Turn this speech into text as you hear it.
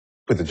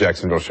with the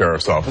Jacksonville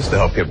Sheriff's Office to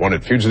help get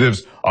wanted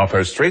fugitives off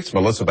our streets.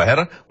 Melissa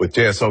Bajeda with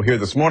JSO here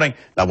this morning.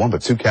 Not one,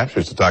 but two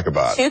captures to talk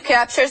about. Two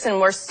captures,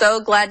 and we're so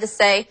glad to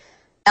say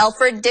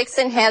Alfred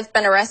Dixon has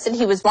been arrested.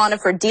 He was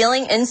wanted for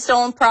dealing in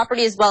stolen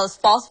property as well as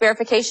false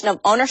verification of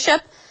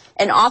ownership.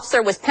 An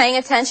officer was paying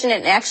attention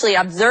and actually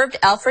observed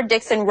Alfred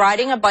Dixon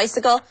riding a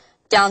bicycle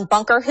down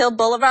Bunker Hill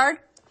Boulevard.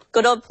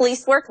 Good old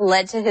police work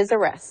led to his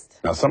arrest.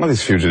 Now, some of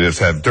these fugitives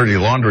have dirty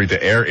laundry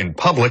to air in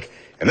public,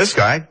 and this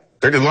guy,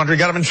 dirty laundry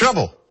got him in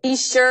trouble. He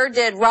sure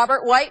did.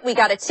 Robert White, we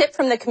got a tip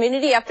from the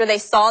community after they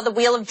saw the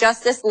Wheel of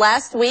Justice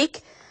last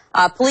week.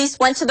 Police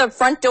went to the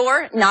front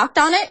door, knocked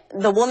on it.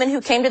 The woman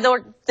who came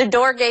to the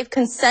door gave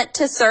consent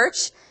to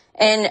search.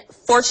 And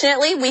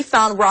fortunately, we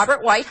found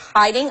Robert White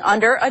hiding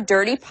under a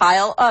dirty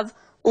pile of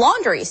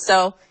laundry.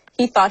 So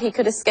he thought he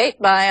could escape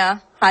by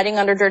hiding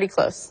under dirty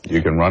clothes.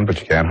 You can run,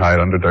 but you can't hide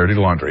under dirty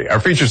laundry.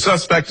 Our featured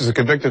suspect is a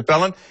convicted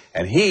felon,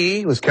 and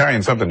he was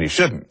carrying something he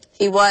shouldn't.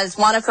 He was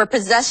wanted for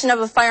possession of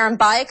a firearm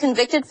by a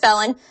convicted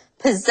felon,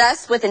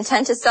 possess with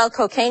intent to sell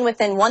cocaine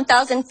within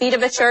 1,000 feet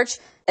of a church,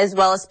 as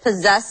well as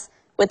possess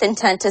with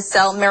intent to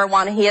sell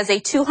marijuana. He has a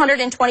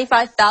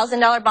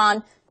 $225,000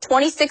 bond,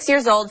 26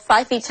 years old,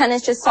 5 feet 10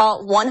 inches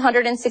tall,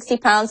 160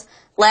 pounds.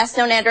 Last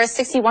known address,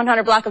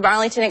 6100 block of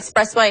Arlington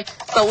Expressway.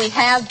 But we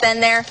have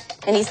been there,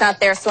 and he's not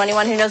there. So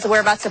anyone who knows the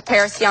whereabouts of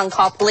Paris Young,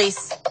 call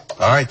police.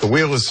 All right, the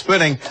wheel is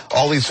spinning.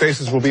 All these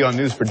faces will be on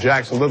News for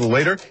Jax a little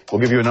later.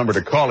 We'll give you a number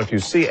to call. If you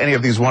see any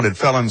of these wanted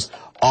felons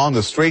on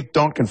the street,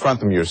 don't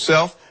confront them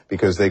yourself,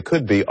 because they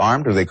could be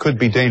armed or they could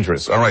be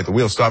dangerous. All right, the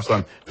wheel stops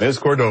on Ms.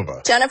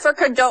 Cordova. Jennifer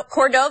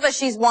Cordova,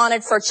 she's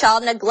wanted for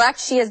child neglect.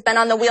 She has been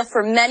on the wheel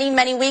for many,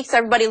 many weeks.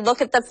 Everybody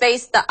look at the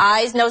face. The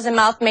eyes, nose, and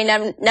mouth may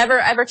never,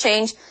 ever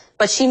change,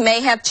 but she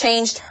may have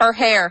changed her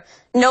hair.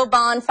 No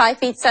bond, 5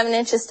 feet 7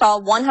 inches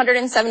tall,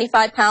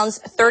 175 pounds,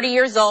 30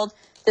 years old.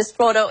 This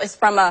photo is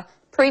from a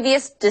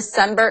previous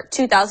December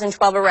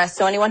 2012 arrest.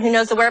 So anyone who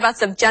knows the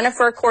whereabouts of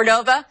Jennifer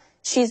Cordova,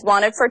 she's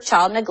wanted for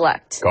child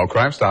neglect. Call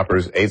Crime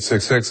Stoppers,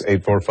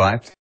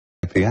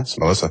 866-845-PS.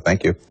 Melissa,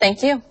 thank you.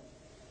 Thank you.